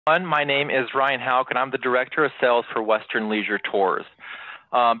My name is Ryan Houck, and I'm the Director of Sales for Western Leisure Tours.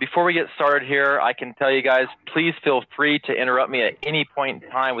 Before we get started here, I can tell you guys, please feel free to interrupt me at any point in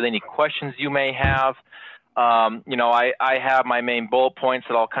time with any questions you may have. I have my main bullet points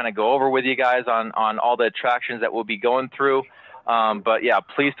that I'll kind of go over with you guys on all the attractions that we'll be going through. But yeah,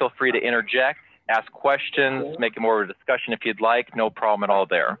 please feel free to interject, ask questions, make it more of a discussion if you'd like. No problem at all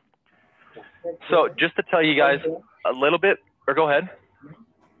there. So just to tell you guys a little bit, or go ahead.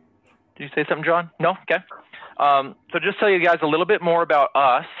 Did you say something, John? No? Okay. So just tell you guys a little bit more about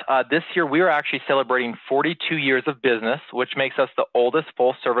us. This year, we are actually celebrating 42 years of business, which makes us the oldest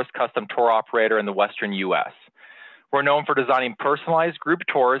full-service custom tour operator in the Western U.S. We're known for designing personalized group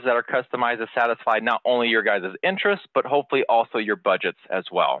tours that are customized to satisfy not only your guys' interests, but hopefully also your budgets as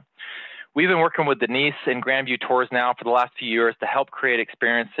well. We've been working with Denise and Grandview Tours now for the last few years to help create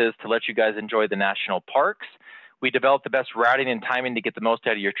experiences to let you guys enjoy the national parks. We develop the best routing and timing to get the most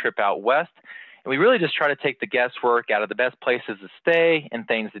out of your trip out west. And we really just try to take the guesswork out of the best places to stay and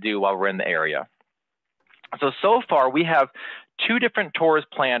things to do while we're in the area. So far, we have 2 different tours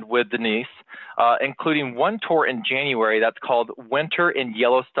planned with Denise, including one tour in January that's called Winter in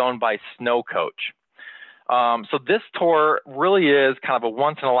Yellowstone by Snow Coach. So this tour really is kind of a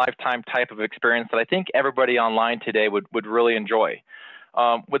once-in-a-lifetime type of experience that I think everybody online today would really enjoy.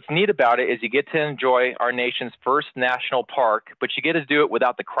 What's neat about it is you get to enjoy our nation's first national park, but you get to do it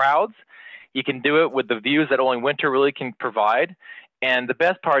without the crowds. You can do it with the views that only winter really can provide. And the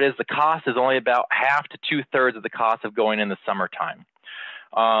best part is the cost is only about half to 2/3 of the cost of going in the summertime.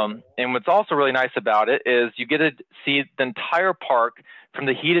 And what's also really nice about it is you get to see the entire park from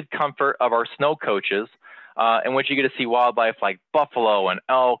the heated comfort of our snow coaches, in which you get to see wildlife like buffalo and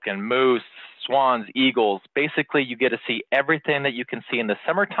elk and moose, swans, eagles. Basically, you get to see everything that you can see in the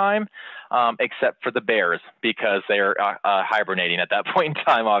summertime, except for the bears, because they're hibernating at that point in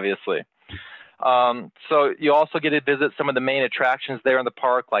time, obviously. So you also get to visit some of the main attractions there in the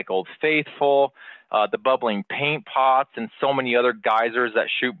park, like Old Faithful, the bubbling paint pots, and so many other geysers that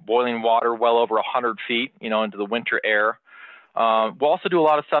shoot boiling water well over 100 feet, into the winter air. We'll also do a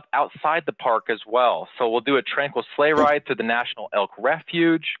lot of stuff outside the park as well. So we'll do a tranquil sleigh ride through the National Elk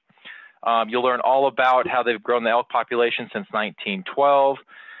Refuge. You'll learn all about how they've grown the elk population since 1912.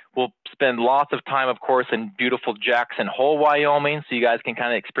 We'll spend lots of time, of course, in beautiful Jackson Hole, Wyoming, so you guys can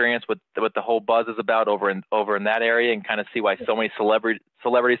kind of experience what the whole buzz is about over in that area and kind of see why so many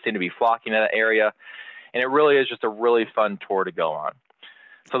celebrities seem to be flocking to that area. And it really is just a really fun tour to go on.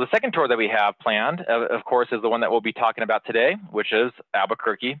 So the second tour that we have planned, of course, is the one that we'll be talking about today, which is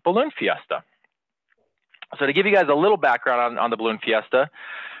Albuquerque Balloon Fiesta. So to give you guys a little background on the Balloon Fiesta,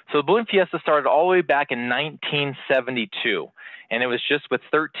 so the Balloon Fiesta started all the way back in 1972, and it was just with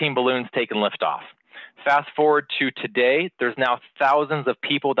 13 balloons taking liftoff. Fast forward to today, there's now thousands of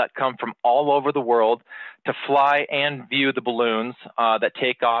people that come from all over the world to fly and view the balloons that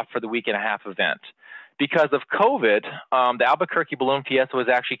take off for the week-and-a-half event. Because of COVID, the Albuquerque Balloon Fiesta was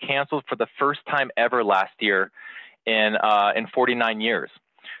actually canceled for the first time ever last year in 49 years.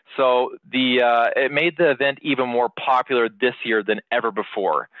 So it made the event even more popular this year than ever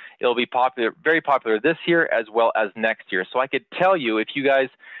before. It'll be very popular this year as well as next year. So I could tell you, if you guys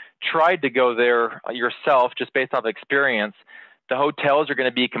tried to go there yourself, just based off experience, the hotels are going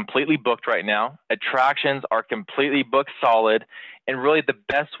to be completely booked right now. Attractions are completely booked solid. And really the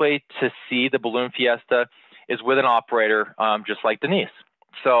best way to see the Balloon Fiesta is with an operator just like Denise.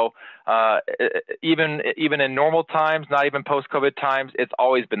 So even in normal times, not even post-COVID times, it's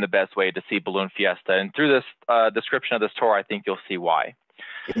always been the best way to see Balloon Fiesta. And through this description of this tour, I think you'll see why.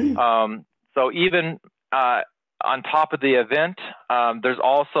 So even on top of the event, there's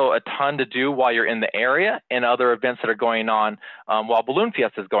also a ton to do while you're in the area and other events that are going on while Balloon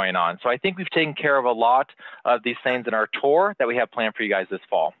Fiesta is going on. So I think we've taken care of a lot of these things in our tour that we have planned for you guys this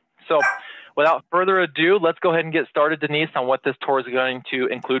fall. So without further ado, let's go ahead and get started, Denise, on what this tour is going to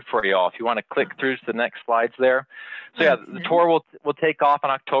include for you all. If you want to click through to the next slides there. So yeah, the tour will take off on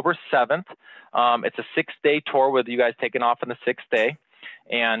October 7th. It's a 6-day tour with you guys taking off on the 6th day.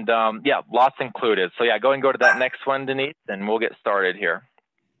 And yeah, lots included. So yeah, go and go to that next one, Denise, and we'll get started here.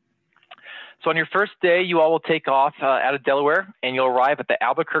 So on your first day, you all will take off out of Delaware, and you'll arrive at the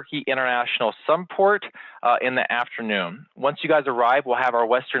Albuquerque International Sunport in the afternoon. Once you guys arrive, we'll have our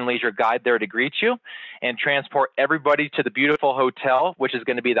Western Leisure guide there to greet you and transport everybody to the beautiful hotel, which is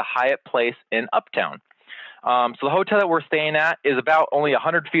going to be the Hyatt Place in Uptown. So the hotel that we're staying at is about only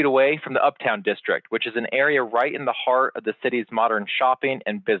 100 feet away from the Uptown District, which is an area right in the heart of the city's modern shopping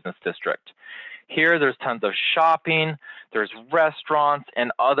and business district. Here, there's tons of shopping, there's restaurants,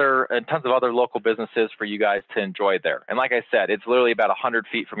 and tons of other local businesses for you guys to enjoy there. And like I said, it's literally about 100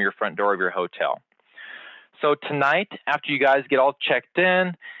 feet from your front door of your hotel. So tonight, after you guys get all checked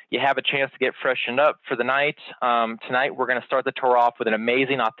in, you have a chance to get freshened up for the night. Tonight, we're going to start the tour off with an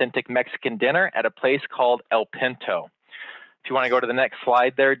amazing, authentic Mexican dinner at a place called El Pinto. If you want to go to the next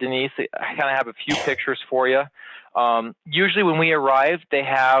slide there, Denise, I kind of have a few pictures for you. Usually when we arrive, they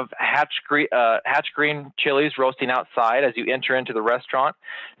have hatch green chilies roasting outside as you enter into the restaurant,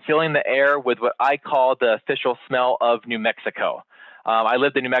 filling the air with what I call the official smell of New Mexico. I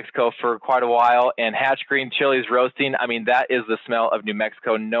lived in New Mexico for quite a while, and hatch green chilies roasting, I mean, that is the smell of New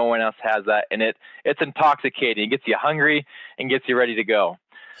Mexico. No one else has that, and it's intoxicating. It gets you hungry and gets you ready to go.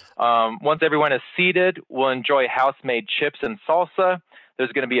 Once everyone is seated, we'll enjoy house-made chips and salsa.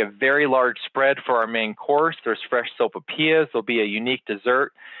 There's going to be a very large spread for our main course. There's fresh sopapillas. There'll be a unique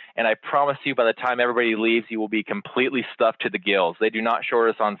dessert. And I promise you, by the time everybody leaves, you will be completely stuffed to the gills. They do not short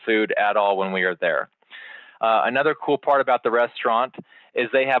us on food at all when we are there. Another cool part about the restaurant is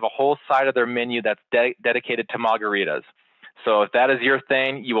they have a whole side of their menu that's dedicated to margaritas. So if that is your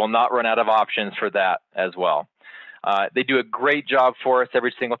thing, you will not run out of options for that as well. They do a great job for us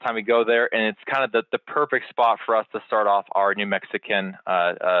every single time we go there, and it's kind of the perfect spot for us to start off our New Mexican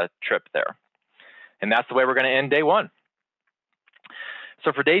trip there. And that's the way we're going to end day one.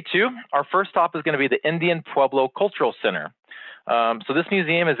 So for day two, our first stop is going to be the Indian Pueblo Cultural Center. So this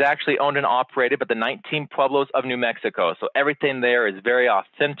museum is actually owned and operated by the 19 Pueblos of New Mexico. So everything there is very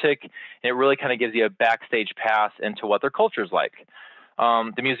authentic, and it really kind of gives you a backstage pass into what their culture is like.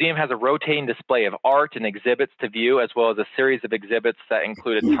 The museum has a rotating display of art and exhibits to view, as well as a series of exhibits that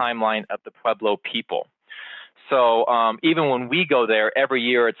include a timeline of the Pueblo people. So even when we go there every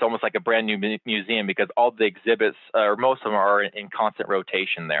year, it's almost like a brand new museum because all the exhibits, or most of them, are in constant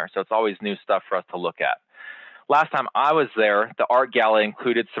rotation there. So it's always new stuff for us to look at. Last time I was there, the art gala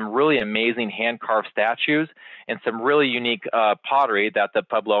included some really amazing hand-carved statues and some really unique pottery that the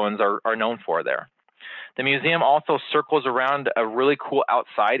Puebloans are known for there. The museum also circles around a really cool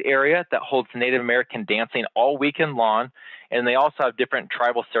outside area that holds Native American dancing all weekend long, and they also have different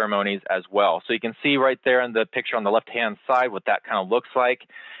tribal ceremonies as well. So you can see right there in the picture on the left-hand side what that kind of looks like.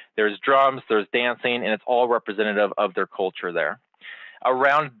 There's drums, there's dancing, and it's all representative of their culture there.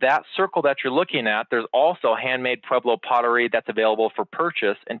 Around that circle that you're looking at, there's also handmade Pueblo pottery that's available for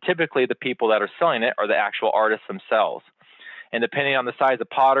purchase, and typically the people that are selling it are the actual artists themselves. And depending on the size of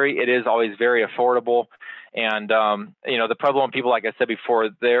pottery, it is always very affordable. And you know, the Puebloan people, like I said before,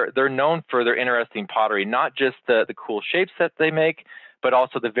 they're known for their interesting pottery, not just the cool shapes that they make, but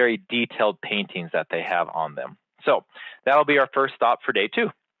also the very detailed paintings that they have on them. So that'll be our first stop for day two.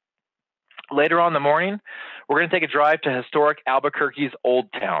 Later on in the morning, we're going to take a drive to historic Albuquerque's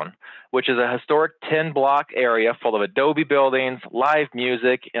Old Town, which is a historic 10-block area full of adobe buildings, live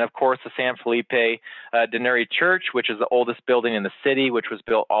music, and of course the San Felipe de Neri Church, which is the oldest building in the city, which was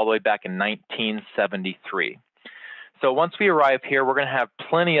built all the way back in 1973. So once we arrive here, we're going to have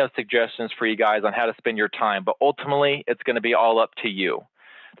plenty of suggestions for you guys on how to spend your time, but ultimately it's going to be all up to you.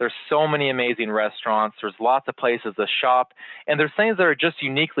 There's so many amazing restaurants. There's lots of places to shop. And there's things that are just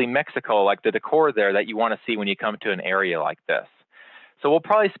uniquely Mexico, like the decor there, that you want to see when you come to an area like this. So we'll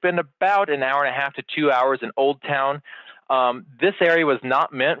probably spend about an hour and a half to 2 hours in Old Town. This area was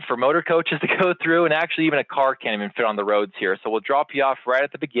not meant for motor coaches to go through, and actually even a car can't even fit on the roads here. So we'll drop you off right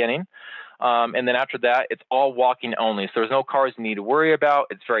at the beginning. And then after that, it's all walking only. So there's no cars you need to worry about.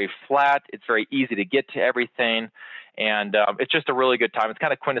 It's very flat. It's very easy to get to everything. And it's just a really good time. It's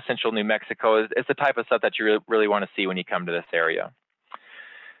kind of quintessential New Mexico. It's the type of stuff that you really want to see when you come to this area.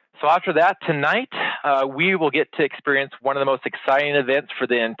 So after that, tonight, we will get to experience one of the most exciting events for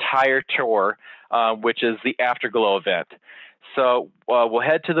the entire tour, which is the Afterglow event. So we'll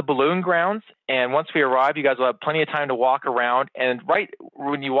head to the balloon grounds, and once we arrive, you guys will have plenty of time to walk around. And right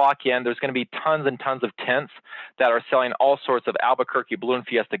when you walk in, there's going to be tons and tons of tents that are selling all sorts of Albuquerque Balloon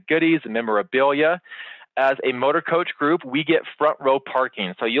Fiesta goodies and memorabilia. As a motor coach group, we get front row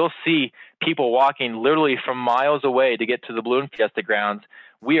parking. So you'll see people walking literally from miles away to get to the Balloon Fiesta grounds.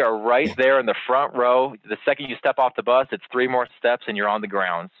 We are right there in the front row. The second you step off the bus, it's 3 more steps and you're on the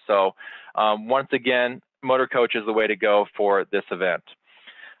grounds. So once again, motor coach is the way to go for this event.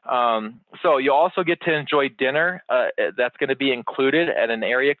 So you'll also get to enjoy dinner that's going to be included at an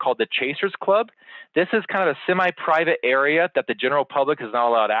area called the Chasers Club. This is kind of a semi-private area that the general public is not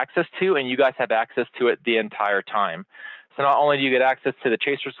allowed access to, and you guys have access to it the entire time. So not only do you get access to the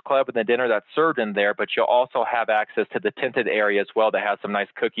Chasers Club and the dinner that's served in there, but you'll also have access to the tented area as well that has some nice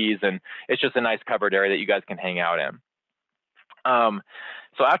cookies, and it's just a nice covered area that you guys can hang out in.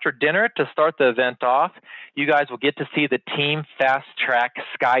 So after dinner, to start the event off, you guys will get to see the Team Fast Track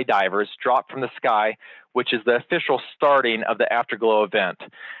skydivers drop from the sky, which is the official starting of the Afterglow event.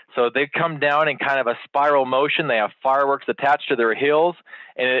 So they come down in kind of a spiral motion. They have fireworks attached to their heels,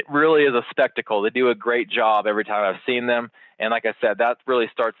 and it really is a spectacle. They do a great job every time I've seen them. And like I said, that really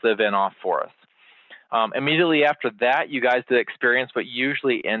starts the event off for us. Immediately after that, you guys did experience what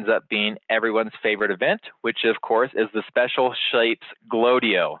usually ends up being everyone's favorite event, which of course is the Special Shapes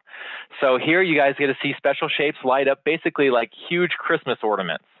Glow-Dio. So here you guys get to see Special Shapes light up basically like huge Christmas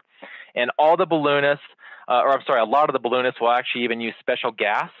ornaments. And all the balloonists, a lot of the balloonists will actually even use special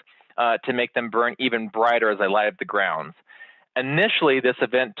gas to make them burn even brighter as they light up the grounds. Initially, this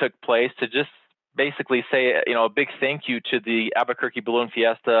event took place to just basically say, a big thank you to the Albuquerque Balloon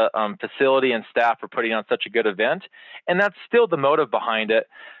Fiesta facility and staff for putting on such a good event. And that's still the motive behind it,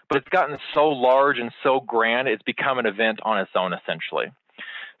 but it's gotten so large and so grand, it's become an event on its own, essentially.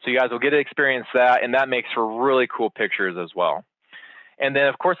 So you guys will get to experience that, and that makes for really cool pictures as well. And then,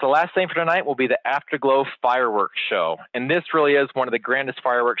 of course, the last thing for tonight will be the Afterglow fireworks show. And this really is one of the grandest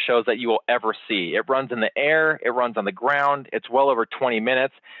fireworks shows that you will ever see. It runs in the air, it runs on the ground, it's well over 20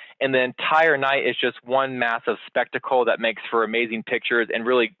 minutes. And the entire night is just one massive spectacle that makes for amazing pictures and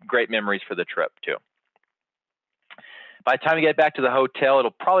really great memories for the trip, too. By the time you get back to the hotel,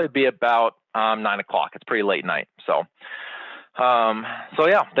 it'll probably be about 9 o'clock. It's pretty late night. So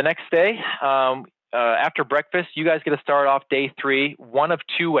yeah, the next day, after breakfast, you guys get to start off day 3 one of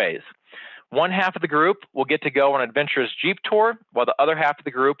 2 ways. One half of the group will get to go on an adventurous Jeep tour, while the other half of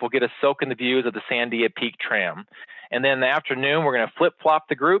the group will get to soak in the views of the Sandia Peak Tram. And then in the afternoon, we're going to flip-flop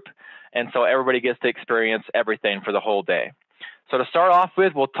the group, and so everybody gets to experience everything for the whole day. So to start off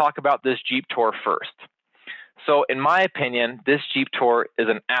with, we'll talk about this Jeep tour first. So in my opinion, this Jeep tour is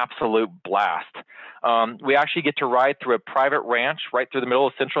an absolute blast. We actually get to ride through a private ranch right through the middle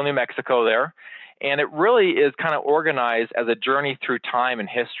of central New Mexico there. And it really is kind of organized as a journey through time and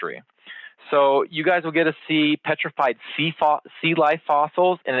history. So you guys will get to see petrified sea life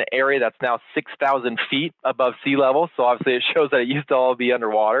fossils in an area that's now 6,000 feet above sea level. So obviously it shows that it used to all be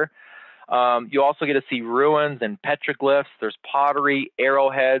underwater. You also get to see ruins and petroglyphs. There's pottery,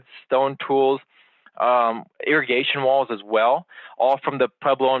 arrowheads, stone tools, irrigation walls as well, all from the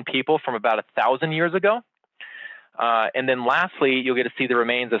Puebloan people from about 1,000 years ago. And then lastly, you'll get to see the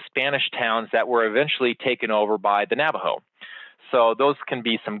remains of Spanish towns that were eventually taken over by the Navajo. So those can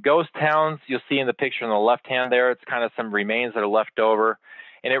be some ghost towns. You'll see in the picture on the left hand there, it's kind of some remains that are left over.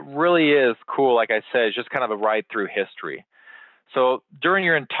 And it really is cool, like I said, it's just kind of a ride through history. So during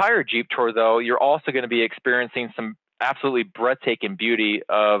your entire Jeep tour, though, you're also going to be experiencing some absolutely breathtaking beauty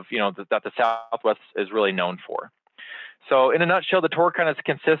of, that the Southwest is really known for. So in a nutshell, the tour kind of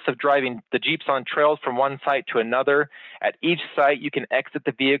consists of driving the Jeeps on trails from one site to another. At each site, you can exit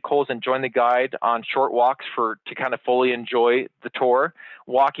the vehicles and join the guide on short walks to kind of fully enjoy the tour.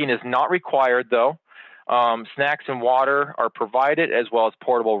 Walking is not required, though. Snacks and water are provided, as well as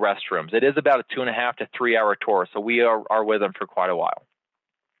portable restrooms. It is about a 2.5 to 3 hour tour, so we are with them for quite a while.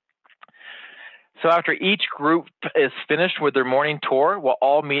 So after each group is finished with their morning tour, we'll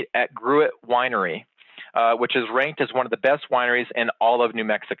all meet at Gruet Winery, which is ranked as one of the best wineries in all of New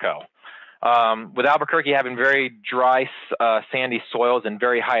Mexico. With Albuquerque having very dry, sandy soils and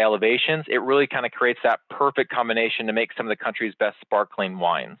very high elevations, it really kind of creates that perfect combination to make some of the country's best sparkling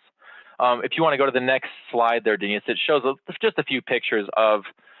wines. If you want to go to the next slide there, Denise, it shows just a few pictures of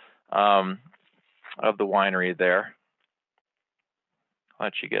the winery there. I'll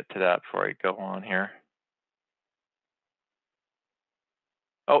let you get to that before I go on here.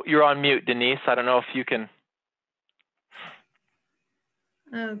 Oh, you're on mute, Denise. I don't know if you can.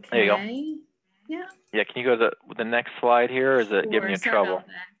 Okay. There you go. Yeah. Yeah, can you go to the next slide here, or is it giving you trouble?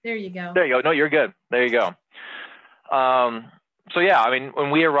 There you go. There you go. No, you're good. There you go. So yeah, I mean, when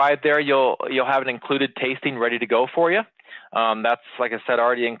we arrive there, you'll have an included tasting ready to go for you. That's, like I said,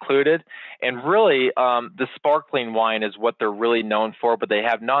 already included. And really, the sparkling wine is what they're really known for, but they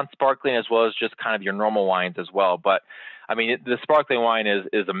have non-sparkling as well as just kind of your normal wines as well. But I mean, the sparkling wine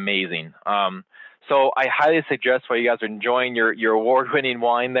is amazing. So I highly suggest, while you guys are enjoying your award-winning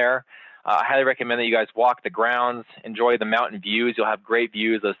wine there, I highly recommend that you guys walk the grounds, enjoy the mountain views. You'll have great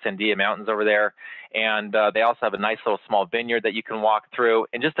views of Sandia Mountains over there. And they also have a nice little small vineyard that you can walk through,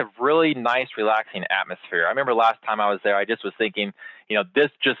 and just a really nice, relaxing atmosphere. I remember last time I was there, I just was thinking, this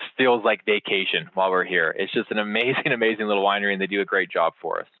just feels like vacation while we're here. It's just an amazing, amazing little winery, and they do a great job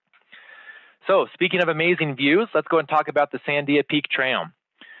for us. So speaking of amazing views, let's go and talk about the Sandia Peak Tram.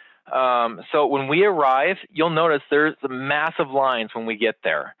 So when we arrive, you'll notice there's massive lines when we get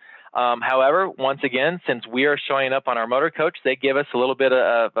there. However, once again, since we are showing up on our motor coach, they give us a little bit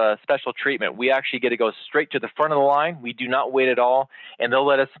of special treatment. We actually get to go straight to the front of the line. We do not wait at all, and they'll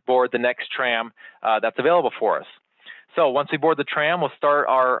let us board the next tram that's available for us. So once we board the tram, we'll start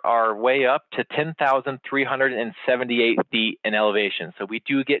our way up to 10,378 feet in elevation. So we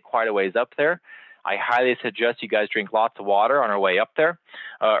do get quite a ways up there. I highly suggest you guys drink lots of water on our way up there,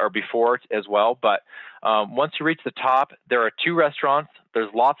 or before as well. But once you reach the top, there are 2 restaurants.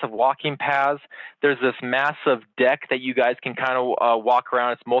 There's lots of walking paths. There's this massive deck that you guys can kind of walk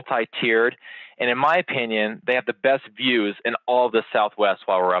around. It's multi-tiered. And in my opinion, they have the best views in all of the Southwest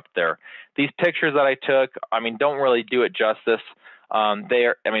while we're up there. These pictures that I took, I mean, don't really do it justice.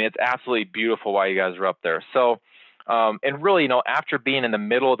 It's absolutely beautiful while you guys are up there. So, and really, after being in the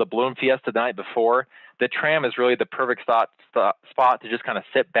middle of the balloon fiesta the night before, the tram is really the perfect spot to just kind of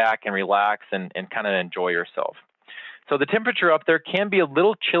sit back and relax and kind of enjoy yourself. So the temperature up there can be a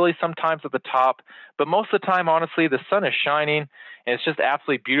little chilly sometimes at the top, but most of the time, honestly, the sun is shining and it's just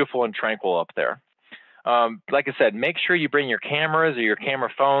absolutely beautiful and tranquil up there. Like I said, make sure you bring your cameras or your camera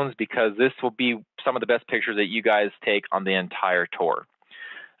phones, because this will be some of the best pictures that you guys take on the entire tour.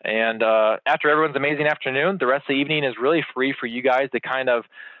 And after everyone's amazing afternoon, the rest of the evening is really free for you guys to kind of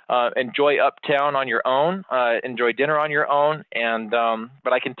enjoy uptown on your own, enjoy dinner on your own. And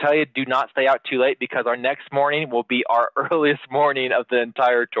but I can tell you, do not stay out too late, because our next morning will be our earliest morning of the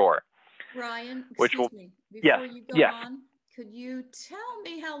entire tour. Ryan, excuse me, before you go on, could you tell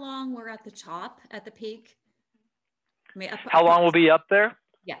me how long we're at the top, at the peak? How long we'll be up there?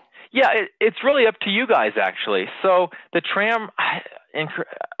 Yeah. Yeah, it's really up to you guys, actually. So the tram,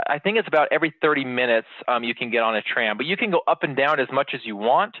 I think it's about every 30 minutes you can get on a tram, but you can go up and down as much as you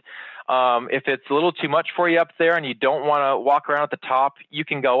want. If it's a little too much for you up there and you don't want to walk around at the top, you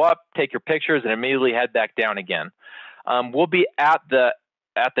can go up, take your pictures, and immediately head back down again. We'll be at the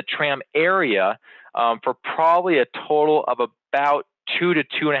tram area for probably a total of about 2 to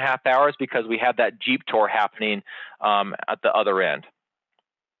 2.5 hours, because we have that Jeep tour happening at the other end.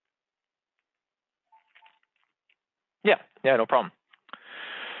 Yeah, no problem.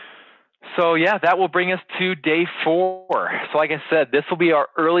 So yeah, that will bring us to day 4. So like I said, this will be our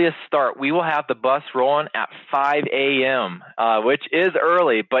earliest start. We will have the bus rolling at 5 a.m., which is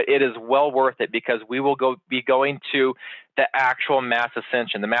early, but it is well worth it, because we will be going to the actual Mass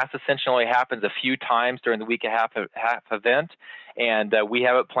Ascension. The Mass Ascension only happens a few times during the week and half event, and we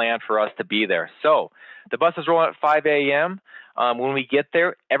have it planned for us to be there. So the bus is rolling at 5 a.m. When we get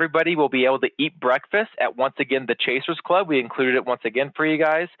there, everybody will be able to eat breakfast at, once again, the Chasers Club. We included it once again for you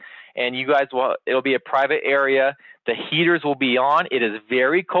guys. And you guys it'll be a private area. The heaters will be on. It is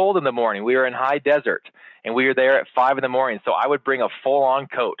very cold in the morning. We are in high desert, and we are there at 5 in the morning. So I would bring a full-on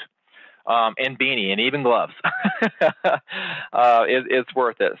coat and beanie and even gloves. It's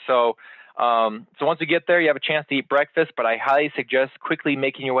worth it. So once you get there, you have a chance to eat breakfast, but I highly suggest quickly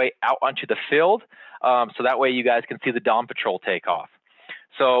making your way out onto the field, so that way you guys can see the Dawn Patrol take off.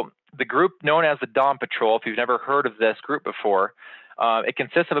 So the group known as the Dawn Patrol, if you've never heard of this group before, it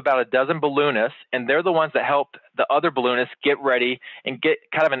consists of about a dozen balloonists, and they're the ones that help the other balloonists get ready and get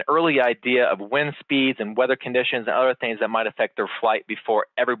kind of an early idea of wind speeds and weather conditions and other things that might affect their flight before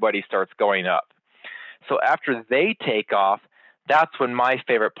everybody starts going up. So after they take off, that's when my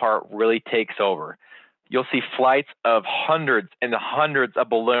favorite part really takes over. You'll see flights of hundreds and hundreds of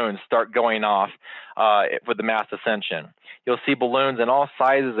balloons start going off with the Mass Ascension. You'll see balloons in all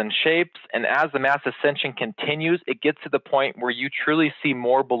sizes and shapes, and as the Mass Ascension continues, it gets to the point where you truly see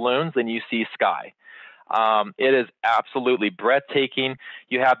more balloons than you see sky. It is absolutely breathtaking.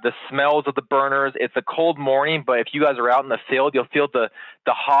 You have the smells of the burners. It's a cold morning, but if you guys are out in the field, you'll feel the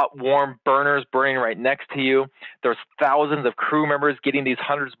hot, warm burners burning right next to you. There's thousands of crew members getting these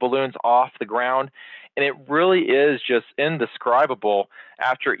hundreds of balloons off the ground. And it really is just indescribable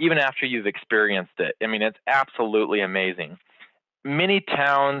even after you've experienced it. I mean, it's absolutely amazing. Many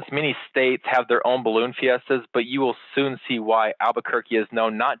towns, many states have their own balloon fiestas, but you will soon see why Albuquerque is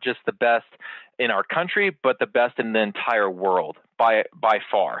known not just the best in our country, but the best in the entire world by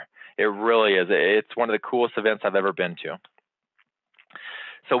far. It really is. It's one of the coolest events I've ever been to.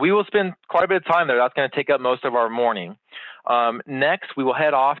 So we will spend quite a bit of time there. That's going to take up most of our morning. Next, we will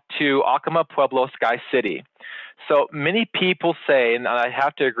head off to Acoma Pueblo Sky City. So many people say, and I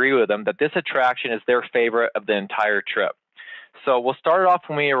have to agree with them, that this attraction is their favorite of the entire trip. So we'll start off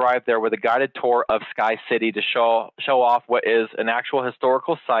when we arrive there with a guided tour of Sky City to show off what is an actual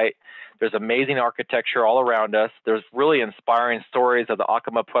historical site. There's amazing architecture all around us. There's really inspiring stories of the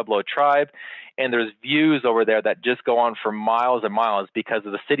Acoma Pueblo tribe, and there's views over there that just go on for miles and miles because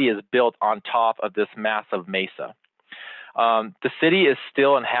the city is built on top of this massive mesa. The city is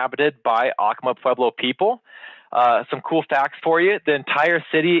still inhabited by Acoma Pueblo people. Some cool facts for you. The entire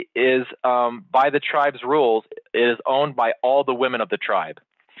city is, by the tribe's rules, it is owned by all the women of the tribe.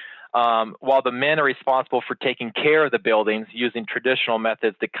 While the men are responsible for taking care of the buildings using traditional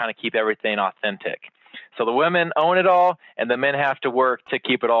methods to kind of keep everything authentic. So the women own it all, and the men have to work to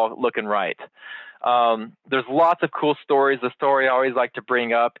keep it all looking right. There's lots of cool stories. The story I always like to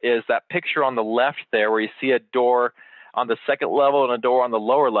bring up is that picture on the left there where you see a door on the second level and a door on the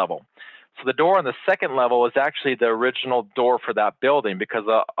lower level. So the door on the second level is actually the original door for that building because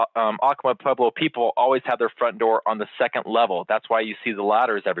Acoma Pueblo people always have their front door on the second level. That's why you see the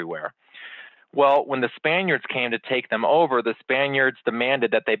ladders everywhere. Well, when the Spaniards came to take them over, the Spaniards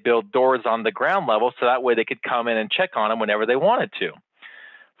demanded that they build doors on the ground level so that way they could come in and check on them whenever they wanted to.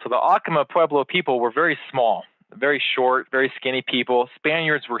 So the Acoma Pueblo people were very small, very short, very skinny people.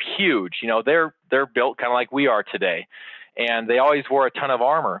 Spaniards were huge. You know, they're built kind of like we are today, and they always wore a ton of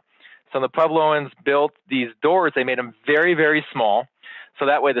armor. So the Puebloans built these doors. They made them very, very small. So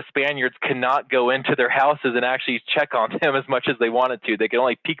that way the Spaniards could not go into their houses and actually check on them as much as they wanted to. They could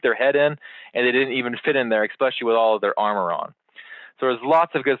only peek their head in, and they didn't even fit in there, especially with all of their armor on. So there's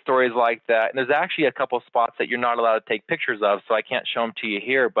lots of good stories like that. And there's actually a couple of spots that you're not allowed to take pictures of, so I can't show them to you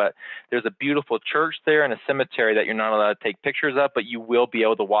here. But there's a beautiful church there and a cemetery that you're not allowed to take pictures of, but you will be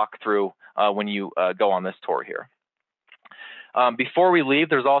able to walk through when you go on this tour here. Before we leave,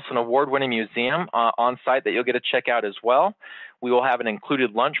 there's also an award-winning museum on site that you'll get to check out as well. We will have an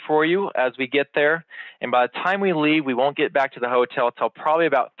included lunch for you as we get there. And by the time we leave, we won't get back to the hotel till probably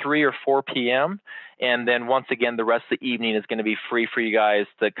about 3 or 4 p.m. And then once again, the rest of the evening is going to be free for you guys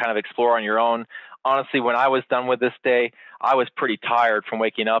to kind of explore on your own. Honestly, when I was done with this day, I was pretty tired from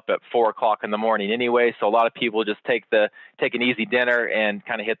waking up at 4 o'clock in the morning anyway. So a lot of people just take an easy dinner and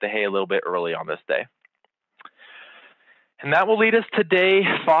kind of hit the hay a little bit early on this day. And that will lead us to day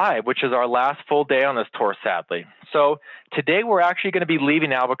 5, which is our last full day on this tour, sadly. So today we're actually going to be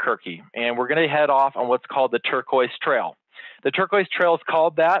leaving Albuquerque, and we're going to head off on what's called the Turquoise Trail. The Turquoise Trail is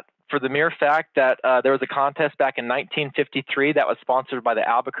called that for the mere fact that there was a contest back in 1953 that was sponsored by the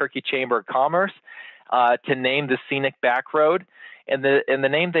Albuquerque Chamber of Commerce to name the scenic back road. And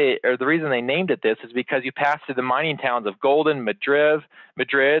the reason they named it this is because you pass through the mining towns of Golden, Madrid,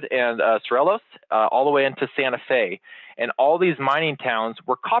 and Cerrillos, all the way into Santa Fe. And all these mining towns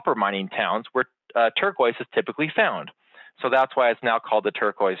were copper mining towns where turquoise is typically found. So that's why it's now called the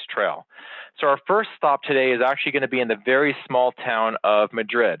Turquoise Trail. So our first stop today is actually going to be in the very small town of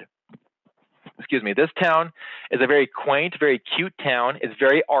Madrid. Excuse me, this town is a very quaint, very cute town. It's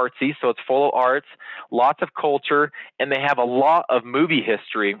very artsy, so it's full of arts, lots of culture, and they have a lot of movie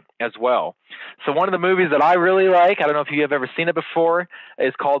history as well. So one of the movies that I really like, I don't know if you have ever seen it before,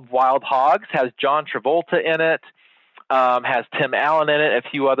 is called Wild Hogs, has John Travolta in it, has Tim Allen in it, a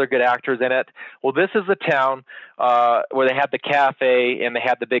few other good actors in it. Well, this is the town where they had the cafe and they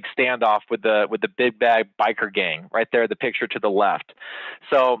had the big standoff with the big bag biker gang right there, the picture to the left.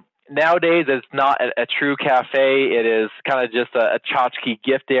 So nowadays, it's not a true cafe. It is kind of just a tchotchke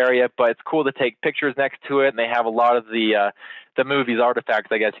gift area, but it's cool to take pictures next to it, and they have a lot of the movie's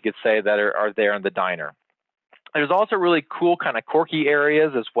artifacts, I guess you could say, that are there in the diner. There's also really cool kind of quirky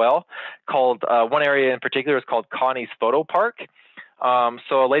areas as well, called one area in particular is called Connie's Photo Park.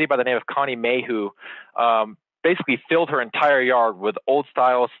 So a lady by the name of Connie Mayhew basically filled her entire yard with old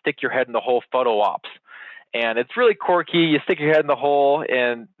style stick your head in the hole photo ops. And it's really quirky. You stick your head in the hole,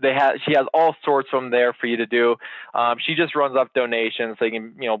 and she has all sorts of them there for you to do. She just runs up donations, so you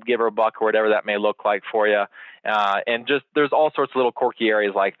can give her a buck or whatever that may look like for you. And just there's all sorts of little quirky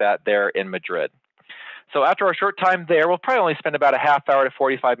areas like that there in Madrid. So after our short time there, we'll probably only spend about a half hour to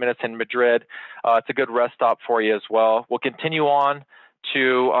 45 minutes in Madrid. It's a good rest stop for you as well. We'll continue on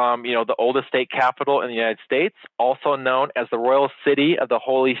to the oldest state capital in the United States, also known as the Royal City of the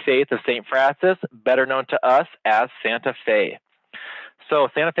Holy Faith of St. Francis, better known to us as Santa Fe. So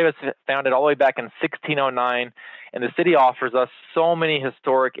Santa Fe was founded all the way back in 1609, and the city offers us so many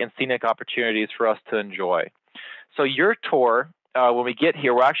historic and scenic opportunities for us to enjoy. So your tour, when we get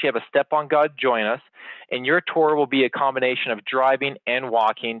here, we'll actually have a step-on guide join us, and your tour will be a combination of driving and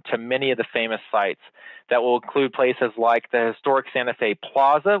walking to many of the famous sites. That will include places like the historic Santa Fe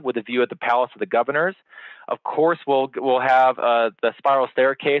Plaza with a view of the Palace of the Governors. Of course, we'll have the spiral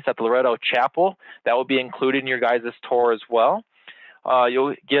staircase at the Loreto Chapel. That will be included in your guys' tour as well.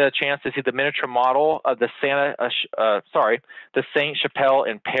 You'll get a chance to see the miniature model of the Saint Chapelle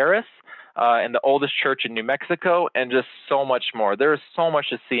in Paris, and the oldest church in New Mexico, and just so much more. There's so much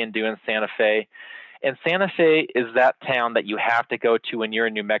to see and do in Santa Fe. And Santa Fe is that town that you have to go to when you're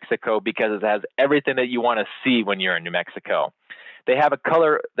in New Mexico because it has everything that you want to see when you're in New Mexico. They have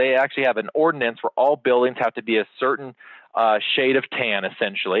they actually have an ordinance where all buildings have to be a certain shade of tan,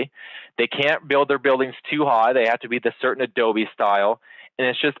 essentially. They can't build their buildings too high. They have to be the certain Adobe style. And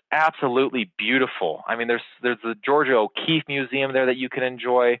it's just absolutely beautiful. I mean, there's the Georgia O'Keeffe Museum there that you can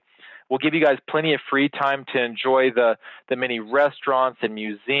enjoy. We'll give you guys plenty of free time to enjoy the many restaurants and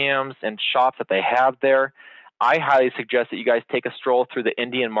museums and shops that they have there. I highly suggest that you guys take a stroll through the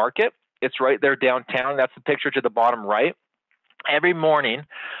Indian Market. It's right there downtown. That's the picture to the bottom right. Every morning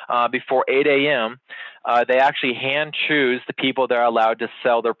before 8 a.m., they actually hand choose the people that are allowed to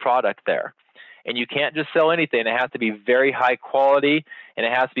sell their product there. And you can't just sell anything. It has to be very high quality, and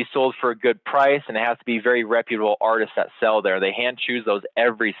it has to be sold for a good price, and it has to be very reputable artists that sell there. They hand choose those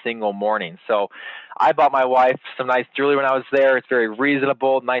every single morning. So I bought my wife some nice jewelry when I was there. It's very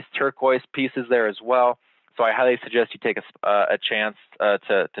reasonable, nice turquoise pieces there as well. So I highly suggest you take a chance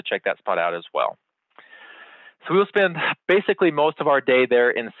to check that spot out as well. So we'll spend basically most of our day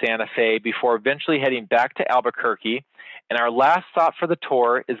there in Santa Fe before eventually heading back to Albuquerque. And our last stop for the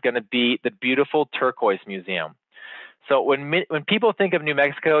tour is going to be the beautiful Turquoise Museum. So when people think of New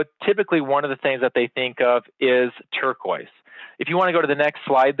Mexico, typically one of the things that they think of is turquoise. If you want to go to the next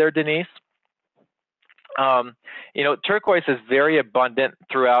slide there, Denise. You know, turquoise is very abundant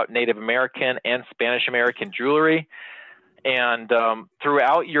throughout Native American and Spanish American jewelry. And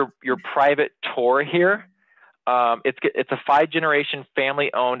throughout your private tour here, it's a 5-generation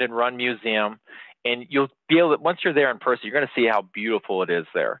family-owned and run museum, and you'll be able to, once you're there in person, you're going to see how beautiful it is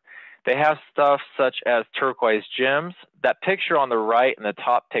there. They have stuff such as turquoise gems. That picture on the right and the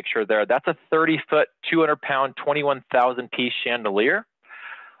top picture there, that's a 30-foot, 200-pound, 21,000-piece chandelier.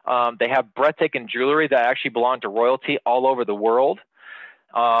 They have breathtaking jewelry that actually belong to royalty all over the world.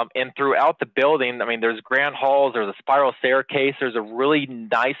 And throughout the building, I mean, there's grand halls, there's a spiral staircase, there's a really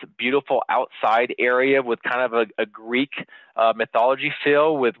nice, beautiful outside area with kind of a Greek mythology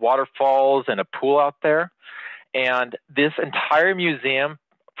feel with waterfalls and a pool out there. And this entire museum,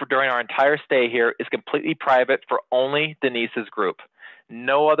 during our entire stay here, is completely private for only Denise's group.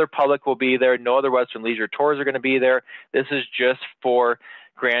 No other public will be there. No other Western Leisure tours are going to be there. This is just for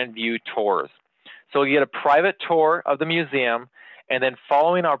Grand View tours. So you get a private tour of the museum. And then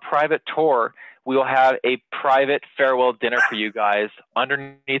following our private tour, we will have a private farewell dinner for you guys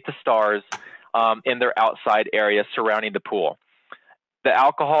underneath the stars in their outside area surrounding the pool. The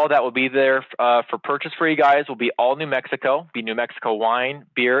alcohol that will be there for purchase for you guys will be all New Mexico, be New Mexico wine,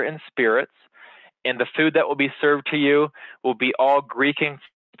 beer, and spirits. And the food that will be served to you will be all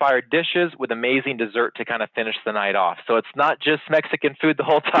Greek-inspired dishes with amazing dessert to kind of finish the night off. So it's not just Mexican food the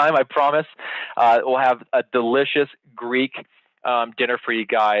whole time, I promise. We'll have a delicious Greek dinner for you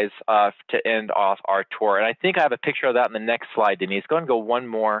guys to end off our tour. And I think I have a picture of that in the next slide, Denise. Go ahead and go one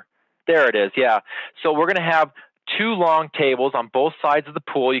more. There it is, yeah. So we're going to have 2 long tables on both sides of the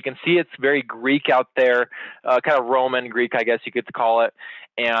pool. You can see it's very Greek out there, kind of Roman Greek, I guess you could call it.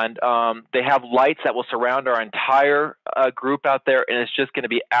 And they have lights that will surround our entire group out there, and it's just going to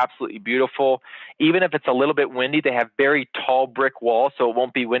be absolutely beautiful. Even if it's a little bit windy, they have very tall brick walls, so it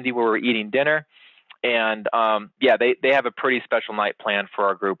won't be windy where we're eating dinner. And yeah, they have a pretty special night planned for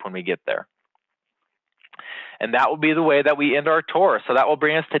our group when we get there. And that will be the way that we end our tour. So that will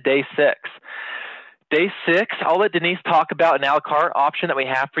bring us to day 6. Day 6, I'll let Denise talk about an a la carte option that we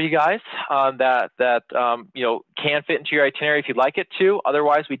have for you guys that you know, can fit into your itinerary if you'd like it to.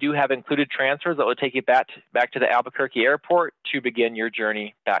 Otherwise, we do have included transfers that will take you back to the Albuquerque airport to begin your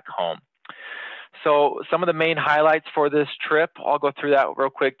journey back home. So some of the main highlights for this trip, I'll go through that real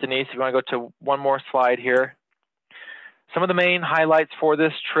quick. Denise, if you want to go to one more slide here. Some of the main highlights for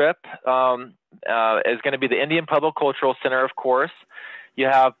this trip is going to be the Indian Pueblo Cultural Center, of course. You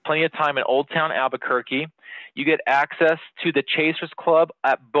have plenty of time in Old Town Albuquerque. You get access to the Chasers Club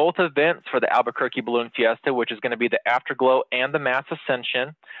at both events for the Albuquerque Balloon Fiesta, which is going to be the Afterglow and the Mass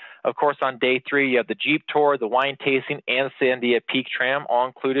Ascension. Of course, on day 3, you have the Jeep Tour, the wine tasting, and Sandia Peak Tram all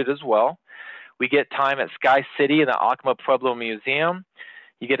included as well. We get time at Sky City and the Acoma Pueblo Museum.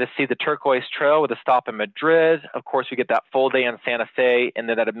 You get to see the Turquoise Trail with a stop in Madrid. Of course, we get that full day in Santa Fe and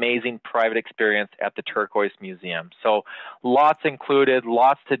then that amazing private experience at the Turquoise Museum. So lots included,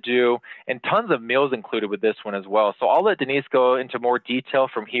 lots to do, and tons of meals included with this one as well. So I'll let Denise go into more detail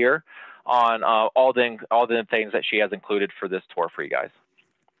from here on all the things that she has included for this tour for you guys.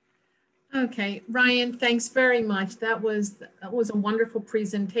 Okay, Ryan, thanks very much. That was a wonderful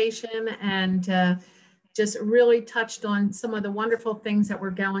presentation, and just really touched on some of the wonderful things that we're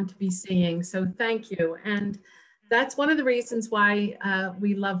going to be seeing. So thank you. And That's one of the reasons why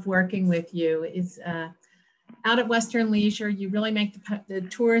we love working with you is out at Western Leisure, you really make the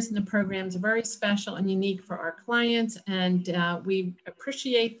tours and the programs very special and unique for our clients. And we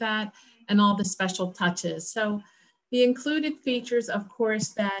appreciate that and all the special touches. So the included features, of course,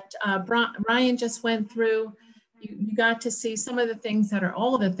 that Ryan just went through, you got to see some of the things that are,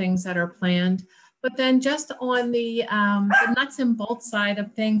 all of the things that are planned. But then just on the nuts and bolts side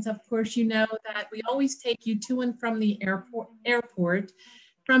of things, of course, you know that we always take you to and from the airport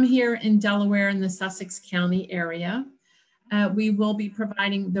from here in Delaware in the Sussex County area. We will be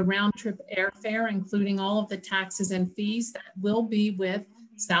providing the round trip airfare, including all of the taxes and fees that will be with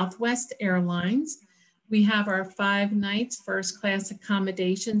Southwest Airlines. We have our 5 nights first class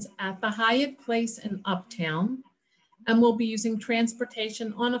accommodations at the Hyatt Place in Uptown, and we'll be using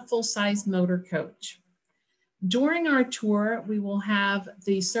transportation on a full-size motor coach. During our tour, we will have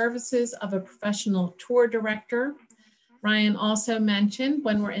the services of a professional tour director. Ryan also mentioned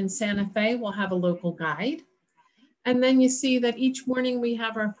when we're in Santa Fe, we'll have a local guide. And then you see that each morning we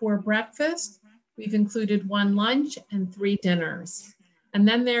have our 4 breakfasts. We've included 1 lunch and 3 dinners. And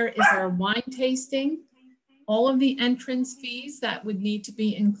then there is our wine tasting, all of the entrance fees that would need to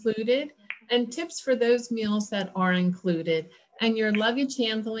be included, and tips for those meals that are included. And your luggage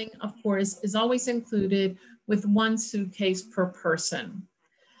handling, of course, is always included with 1 suitcase per person.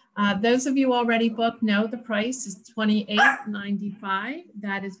 Those of you already booked know the price is $28.95.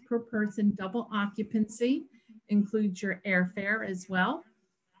 That is per person, double occupancy, includes your airfare as well.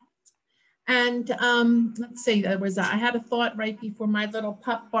 And let's see, I had a thought right before my little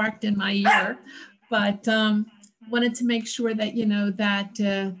pup barked in my ear, but wanted to make sure that you know that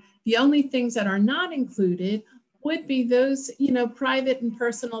the only things that are not included would be those, you know, private and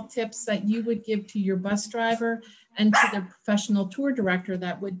personal tips that you would give to your bus driver and to the professional tour director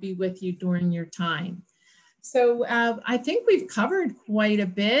that would be with you during your time. So I think we've covered quite a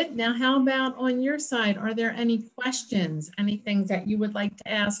bit. Now, how about on your side? Are there any questions, any things that you would like to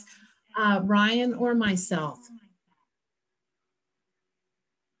ask Ryan or myself?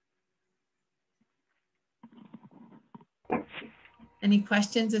 Any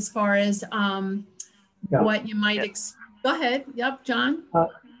questions as far as what you might go ahead. Yep, John.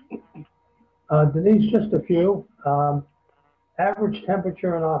 Denise, just a few. Average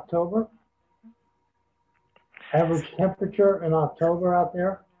temperature in October? Average temperature in October out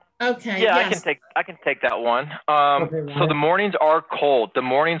there? Okay. Yeah, yes. I can take that one. Okay, so the mornings are cold. The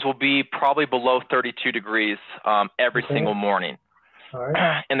mornings will be probably below 32 degrees every single morning. All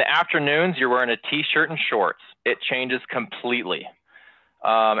right. In the afternoons, you're wearing a t-shirt and shorts. It changes completely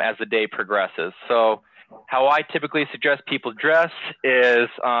as the day progresses. So how I typically suggest people dress is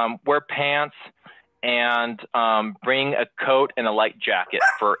wear pants and bring a coat and a light jacket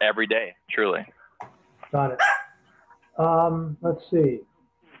for every day, truly. Got it. Let's see.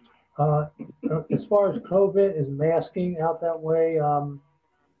 As far as COVID, is masking out that way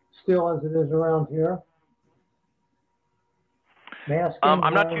still as it is around here? Masking.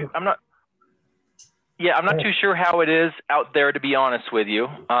 I'm not too sure how it is out there, to be honest with you.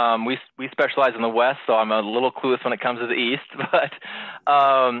 We specialize in the West, so I'm a little clueless when it comes to the East. But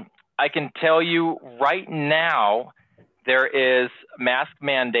I can tell you right now, there is mask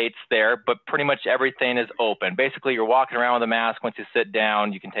mandates there, but pretty much everything is open. Basically, you're walking around with a mask. Once you sit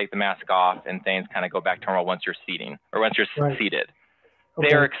down, you can take the mask off, and things kind of go back to normal once you're seated. Okay.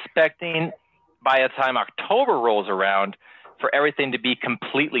 They're expecting by the time October rolls around for everything to be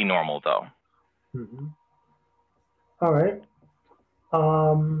completely normal, though. Mm-hmm. All right.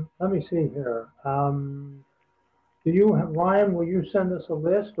 Let me see here. Do you have, Ryan, will you send us a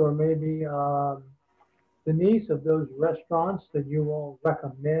list, or maybe Denise, of those restaurants that you will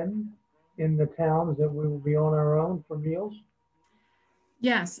recommend in the towns that we will be on our own for meals?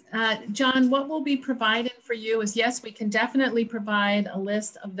 Yes. John, what will be provided for you is, yes, we can definitely provide a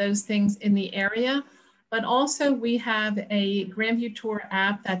list of those things in the area, but also we have a Grandview Tour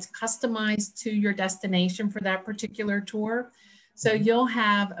app that's customized to your destination for that particular tour. So you'll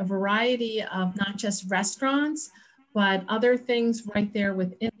have a variety of not just restaurants, but other things right there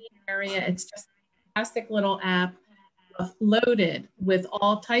within the area. It's just a fantastic little app loaded with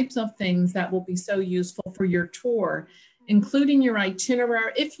all types of things that will be so useful for your tour, including your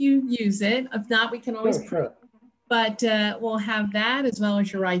itinerary if you use it. If not, we can always sure. But we'll have that as well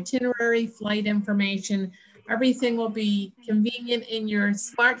as your itinerary, flight information. Everything will be convenient in your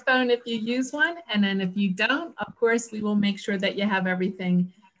smartphone if you use one. And then if you don't, of course, we will make sure that you have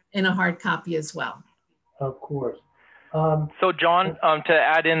everything in a hard copy as well. Of course. So John, to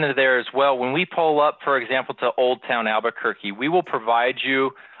add into there as well, when we pull up, for example, to Old Town Albuquerque, we will provide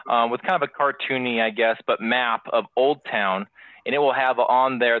you with kind of a cartoony, I guess, but map of Old Town, and it will have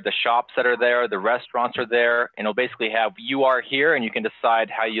on there the shops that are there, the restaurants are there, and it'll basically have you are here, and you can decide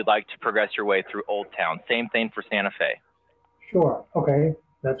how you'd like to progress your way through Old Town. Same thing for Santa Fe. Sure. Okay,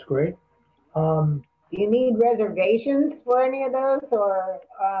 that's great. Do you need reservations for any of those, or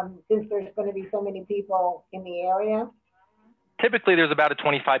since there's going to be so many people in the area? Typically, there's about a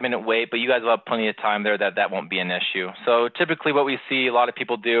 25-minute wait, but you guys will have plenty of time there that won't be an issue. So typically what we see a lot of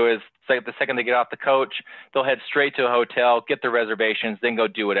people do is the second they get off the coach, they'll head straight to a hotel, get their reservations, then go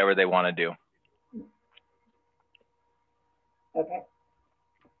do whatever they want to do. Okay.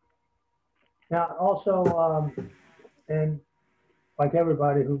 Now, also, and like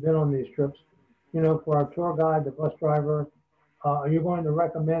everybody who's been on these trips, you know, for our tour guide, the bus driver, are you going to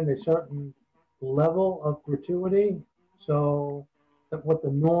recommend a certain level of gratuity? So that what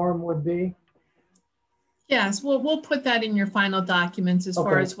the norm would be? Yes, we'll put that in your final documents as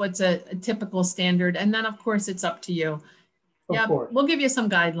far as what's a typical standard. And then of course it's up to you. Yeah, we'll give you some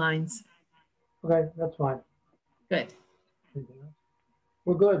guidelines. Okay, that's fine. Good.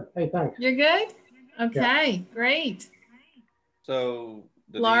 We're good. Hey, thanks. You're good? Okay, great. So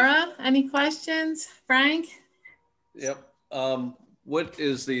Laura, any questions? Frank? Yep. What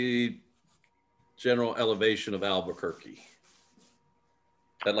is the general elevation of Albuquerque?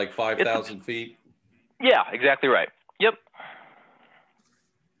 At like 5,000 feet? Yeah, exactly right. Yep.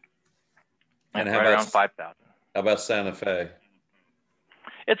 And right around 5,000. How about Santa Fe?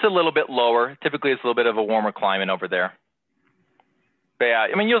 It's a little bit lower. Typically, it's a little bit of a warmer climate over there. But yeah,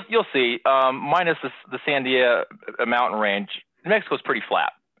 I mean, you'll see. Minus the Sandia mountain range, New Mexico's pretty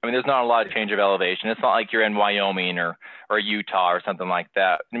flat. I mean, there's not a lot of change of elevation. It's not like you're in Wyoming or Utah or something like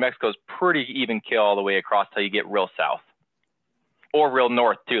that. New Mexico's pretty even kill all the way across till you get real south. Or real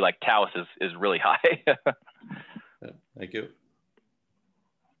north too, like Taos is really high. Thank you.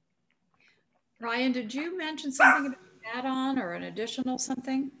 Ryan, did you mention something about an add-on or an additional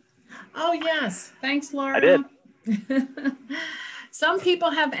something? Oh yes, thanks Laura. I did. Some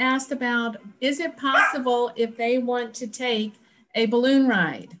people have asked about, is it possible if they want to take a balloon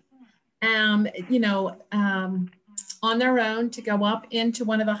ride, you know, on their own to go up into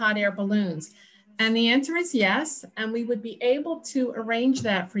one of the hot air balloons? And the answer is yes. And we would be able to arrange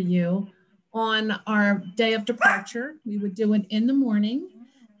that for you on our day of departure. We would do it in the morning,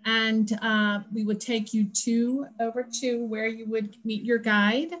 and we would take you over to where you would meet your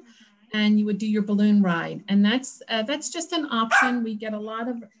guide, and you would do your balloon ride. And that's just an option. We get a lot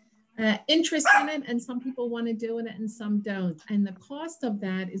of interest in it, and some people want to do it and some don't. And the cost of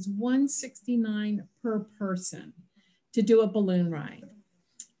that is $169 per person to do a balloon ride.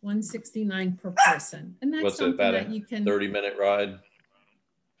 $169 per person. And that's something that you can. 30-minute ride?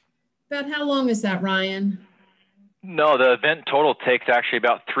 About how long is that, Ryan? No, the event total takes actually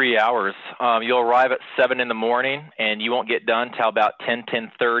about 3 hours. You'll arrive at 7 in the morning and you won't get done till about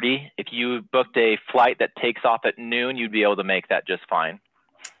 10:30. If you booked a flight that takes off at noon, you'd be able to make that just fine.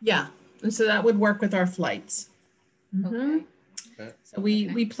 Yeah, and so that would work with our flights. Mm-hmm. Okay. So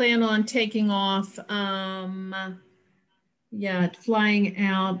we plan on taking off, flying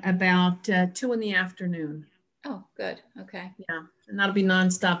out about 2 in the afternoon. Oh, good. Okay. Yeah, and that'll be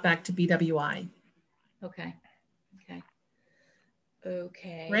nonstop back to BWI. Okay.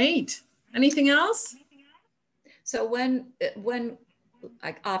 Okay. Great. Anything else? So when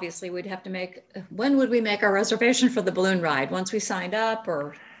like obviously we'd have to when would we make our reservation for the balloon ride? Once we signed up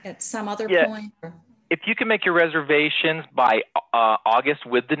or at some other point? Or? If you can make your reservations by August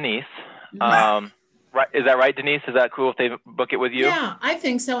with Denise, right? Is that right, Denise? Is that cool if they book it with you? Yeah, I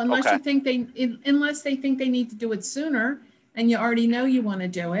think so. Unless you think unless they think they need to do it sooner, and you already know you want to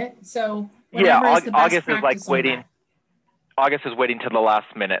do it. So August is like waiting. August is waiting to the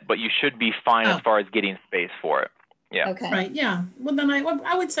last minute, but you should be fine as far as getting space for it. Yeah. Okay. Right. Yeah. Well, then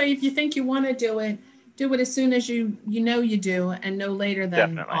I would say if you think you want to do it as soon as you know you do, and no later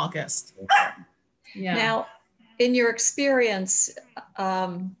than August. Yeah. Now, in your experience,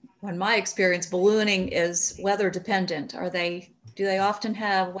 in my experience, ballooning is weather dependent. Do they often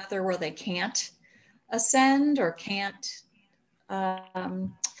have weather where they can't ascend or can't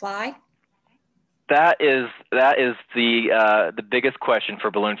fly? That is the biggest question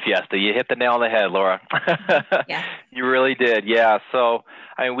for Balloon Fiesta. You hit the nail on the head, Laura. Yeah. You really did. Yeah. So,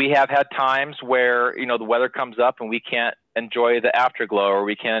 I mean, we have had times where, the weather comes up and we can't enjoy the afterglow, or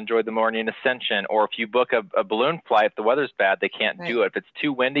we can't enjoy the morning ascension, or if you book a balloon flight, if the weather's bad, they can't do it. If it's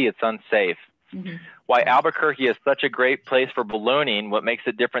too windy, it's unsafe. Mm-hmm. Why Albuquerque is such a great place for ballooning, what makes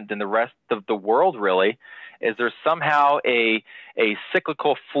it different than the rest of the world really, is there's somehow a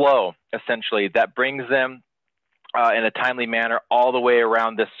cyclical flow, essentially, that brings them in a timely manner all the way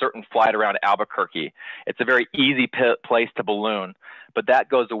around this certain flight around Albuquerque. It's a very easy place to balloon, but that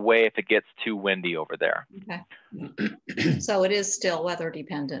goes away if it gets too windy over there. Okay. So it is still weather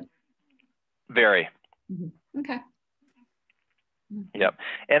dependent. Very. Mm-hmm. Okay. Yep.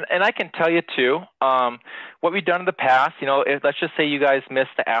 And I can tell you too, what we've done in the past, you know, let's just say you guys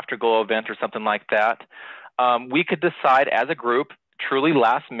missed the Afterglow event or something like that. We could decide as a group, truly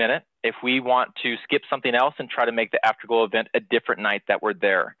last minute, if we want to skip something else and try to make the Afterglow event a different night that we're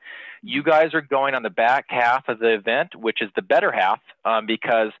there. You guys are going on the back half of the event, which is the better half,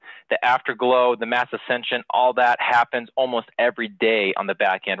 because the Afterglow, the Mass Ascension, all that happens almost every day on the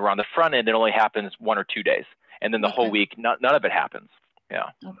back end. Where on the front end, it only happens 1 or 2 days. And then the whole week, none of it happens. Yeah.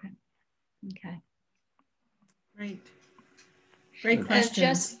 Okay. Okay. Great. Great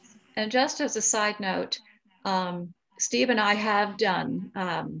questions. And just as a side note, Steve and I have done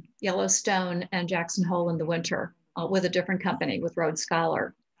Yellowstone and Jackson Hole in the winter with a different company, with Road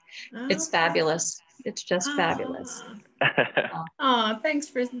Scholar. It's fabulous. It's just fabulous. Oh, thanks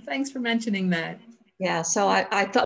for mentioning that. Yeah. So I thought